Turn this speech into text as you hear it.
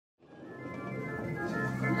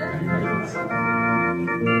Hello.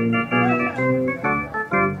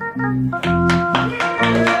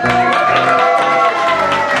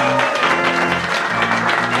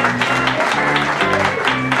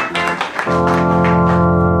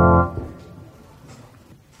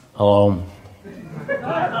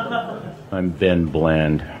 I'm Ben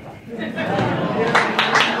Bland.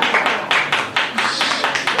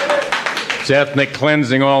 It's ethnic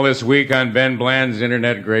cleansing all this week on Ben Bland's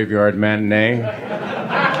Internet Graveyard Matinee.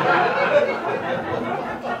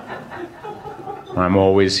 I'm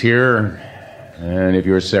always here, and if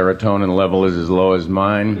your serotonin level is as low as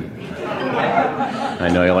mine,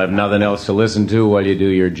 I know you'll have nothing else to listen to while you do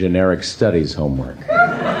your generic studies homework.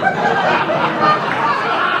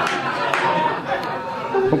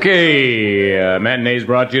 Okay, matinee is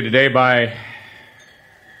brought to you today by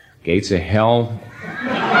Gates of Hell.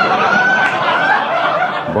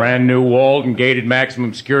 Brand new walled and gated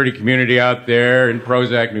maximum security community out there in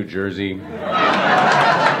Prozac, New Jersey.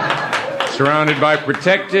 Surrounded by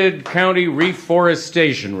protected county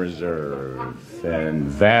reforestation reserve and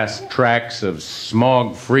vast tracts of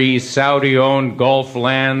smog-free Saudi-owned Gulf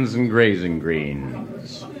lands and grazing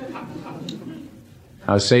greens.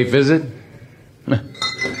 How safe is it?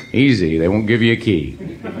 Easy, they won't give you a key.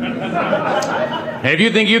 And if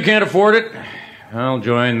you think you can't afford it, I'll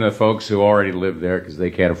join the folks who already live there because they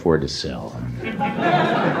can't afford to sell.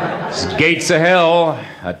 It's Gates of Hell,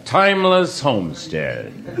 a timeless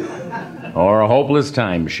homestead, or a hopeless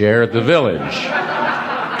timeshare at the Village.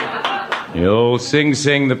 You'll sing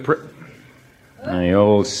the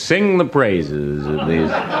praises of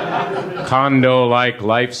these condo-like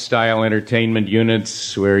lifestyle entertainment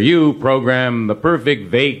units where you program the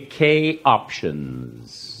perfect vacay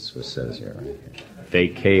options. That's what it says here.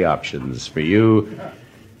 Vacay options for you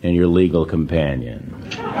and your legal companion.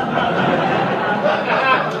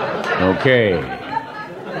 Okay.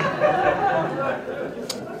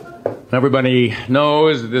 Everybody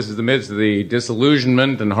knows that this is the midst of the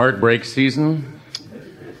disillusionment and heartbreak season.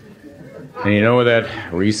 And you know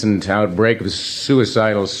that recent outbreak of a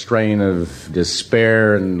suicidal strain of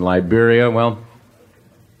despair in Liberia? Well,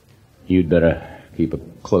 you'd better keep a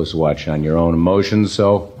close watch on your own emotions,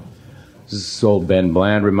 so this is old Ben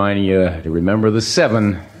Bland reminding you to remember the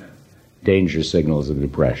 7 danger signals of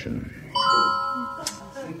depression.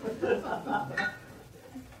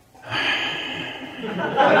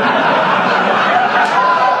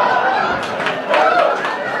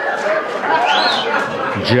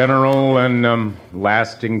 General and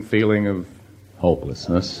lasting feeling of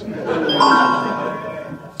hopelessness.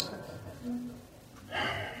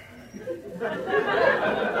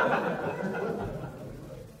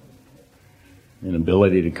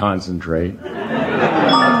 Inability to concentrate.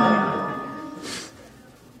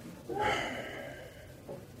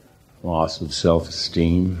 Loss of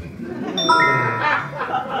self-esteem.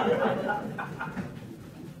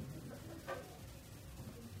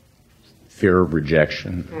 Fear of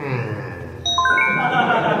rejection.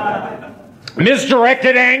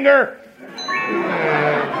 Misdirected anger.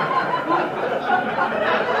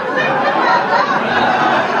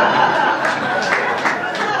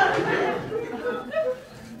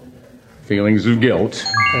 Feelings of guilt.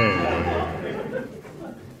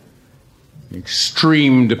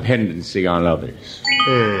 Extreme dependency on others.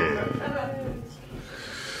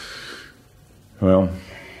 Well,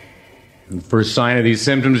 the first sign of these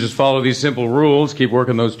symptoms, just follow these simple rules. Keep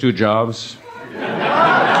working those 2 jobs.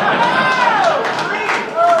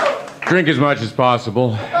 Drink as much as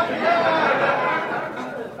possible.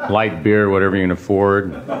 Light beer, whatever you can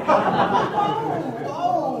afford.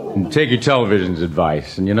 And take your television's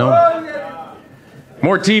advice. And you know,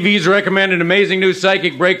 more TVs recommend an amazing new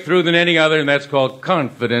psychic breakthrough than any other, and that's called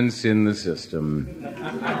confidence in the system.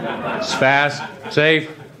 It's fast, safe,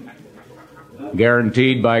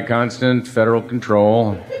 guaranteed by constant federal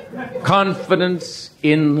control. Confidence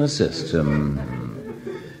in the system.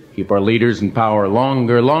 Keep our leaders in power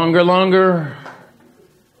longer,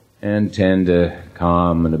 and tend to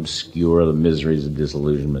calm and obscure the miseries of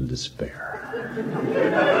disillusionment and despair.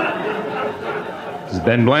 This is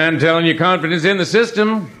Ben Bland telling you confidence in the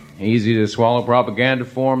system. Easy to swallow propaganda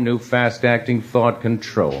form, new fast-acting thought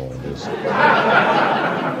control. Just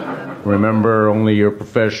remember, only your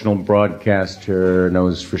professional broadcaster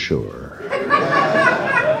knows for sure.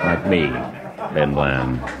 Like me, Ben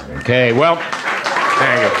Bland. Okay, well,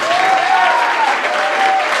 thank you.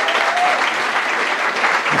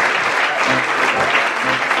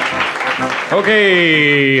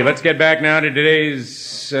 Okay, let's get back now to today's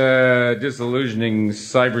disillusioning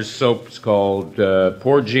cyber soaps called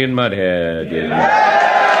Porgy and Mudhead.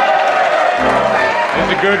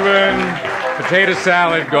 It's a good one. Potato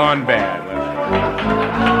salad gone bad.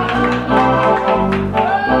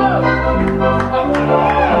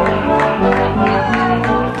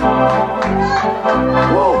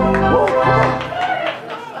 Whoa, come on.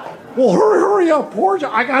 Well, hurry up, Porge.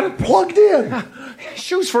 I got it plugged in.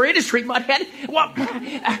 Shoes for industry, Mudhead. Well,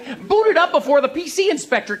 boot it up before the PC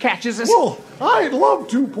inspector catches us. Well, I'd love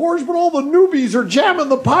to, Porge, but all the newbies are jamming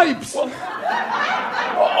the pipes.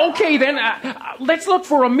 Okay, then, let's look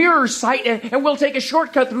for a mirror site, and we'll take a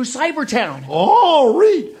shortcut through Cybertown. Oh,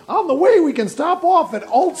 Reed, on the way we can stop off at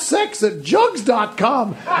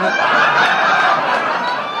altsex@jugs.com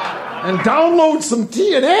and download some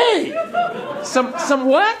TNA. Some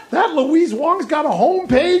what? That Louise Wong's got a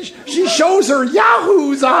homepage. She shows her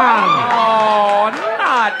Yahoos on. Oh,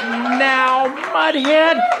 not now,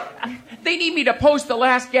 Mudhead. They need me to post the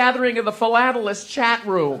last gathering of the Philatelist chat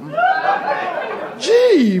room.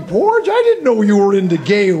 Gee, Porge, I didn't know you were into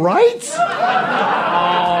gay rights.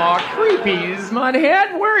 Oh, creepies,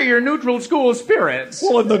 Mudhead. Where are your neutral school spirits?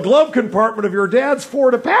 Well, in the glove compartment of your dad's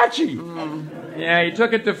Ford Apache. Yeah, he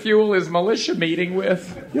took it to fuel his militia meeting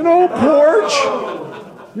with. You know, Porge,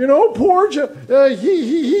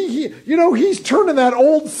 he's turning that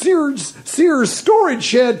old Sears storage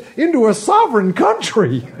shed into a sovereign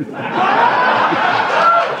country.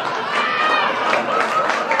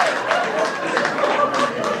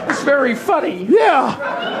 It's very funny. Yeah.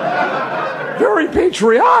 Very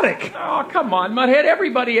patriotic. Oh, come on, Mudhead.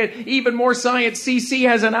 Everybody at Even More Science CC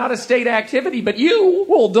has an out-of-state activity, but you...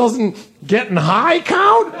 Well, doesn't getting high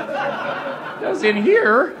count? Does in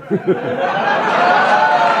here.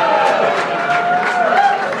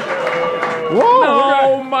 Whoa,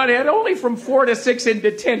 no, Mudhead, only from 4 to 6 in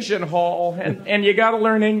detention hall. And you gotta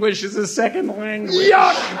learn English as a second language.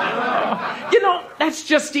 Yuck! That's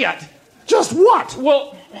just it. Just what?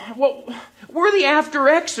 Well, we're the after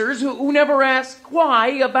Xers who never ask why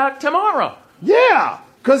about tomorrow. Yeah,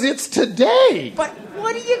 because it's today. But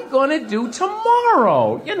what are you gonna do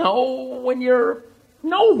tomorrow? When you're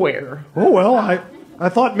nowhere. Oh, well, I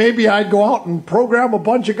thought maybe I'd go out and program a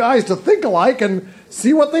bunch of guys to think alike and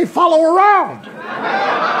see what they follow around.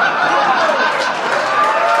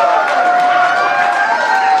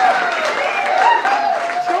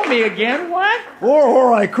 Tell me again, what?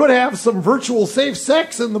 Or I could have some virtual safe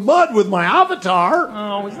sex in the mud with my avatar.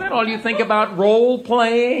 Oh, is that all you think about,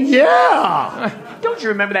 role-playing? Yeah. Don't you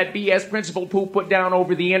remember that BS Principal Pooh put down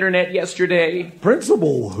over the internet yesterday?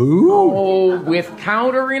 Principal who? Oh, with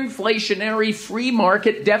counter-inflationary free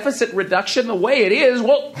market deficit reduction the way it is,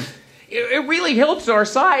 well, it really helps our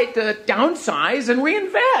site to downsize and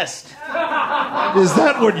reinvest. Is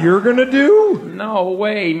that what you're going to do? No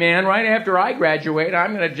way, man. Right after I graduate,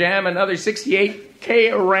 I'm going to jam another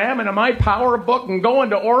 68K of RAM into my power book and go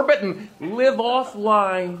into orbit and live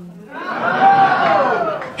offline.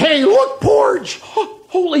 Hey, look, Porge!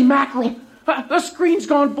 Holy mackerel! The screen's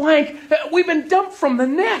gone blank. We've been dumped from the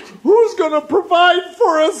net. Who's going to provide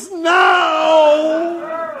for us now?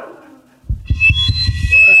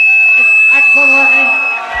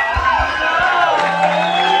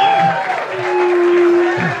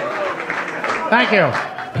 Thank you.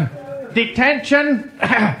 Detention.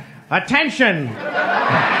 Attention.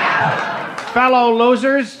 Fellow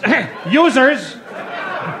losers. Users.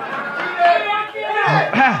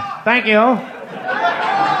 Thank you.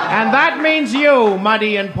 And that means you,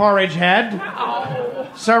 Muddy and Porridge Head.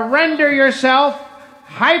 Surrender yourself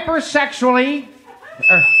hypersexually,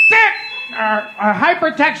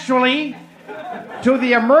 hypertextually to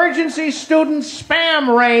the emergency student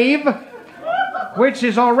spam rave, which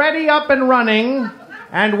is already up and running,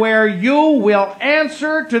 and where you will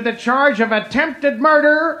answer to the charge of attempted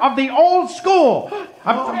murder of the old school,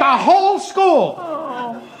 of the whole school.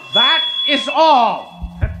 That is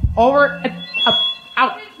all. Over,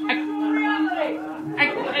 out.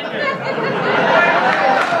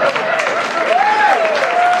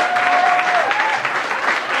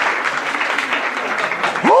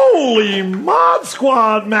 Holy Mod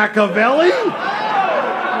Squad, Machiavelli!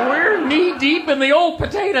 We're knee-deep in the old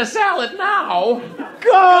potato salad now.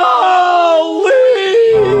 Golly!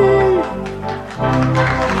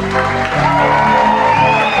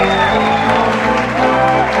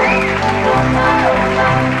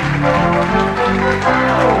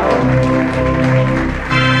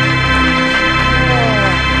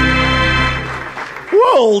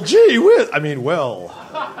 Well, gee whiz.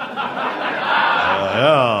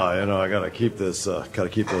 Yeah, I gotta keep the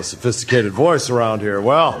sophisticated voice around here.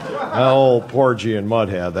 Well, old Porgy and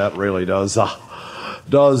Mudhead, that really does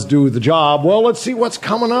do the job. Well, let's see what's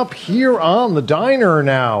coming up here on the diner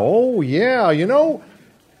now. Oh, yeah,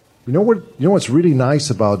 You know what's really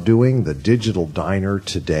nice about doing the digital diner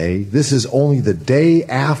today? This is only the day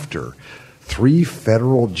after 3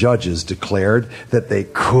 federal judges declared that they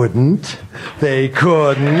couldn't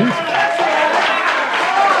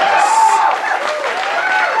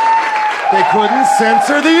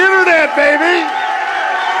censor the internet, baby.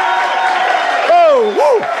 Oh,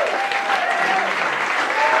 woo.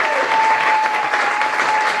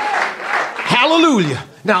 Hallelujah.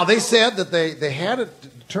 Now, they said that they had a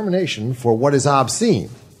determination for what is obscene,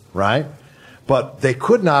 right? But they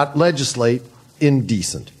could not legislate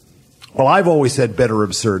indecent. Well, I've always said better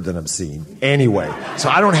absurd than obscene anyway, so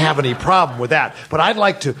I don't have any problem with that. But I'd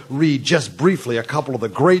like to read just briefly a couple of the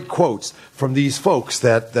great quotes from these folks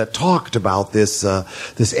that talked about this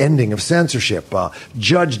ending of censorship.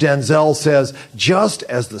 Judge Denzel says, just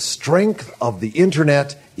as the strength of the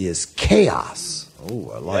internet is chaos.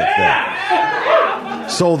 Oh, I like that.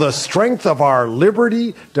 So the strength of our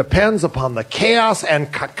liberty depends upon the chaos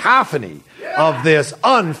and cacophony of this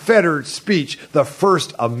unfettered speech, the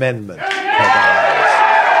First Amendment provides.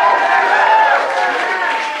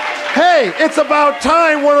 Hey, it's about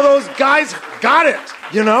time one of those guys got it,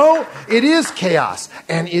 you know? It is chaos,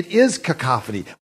 and it is cacophony.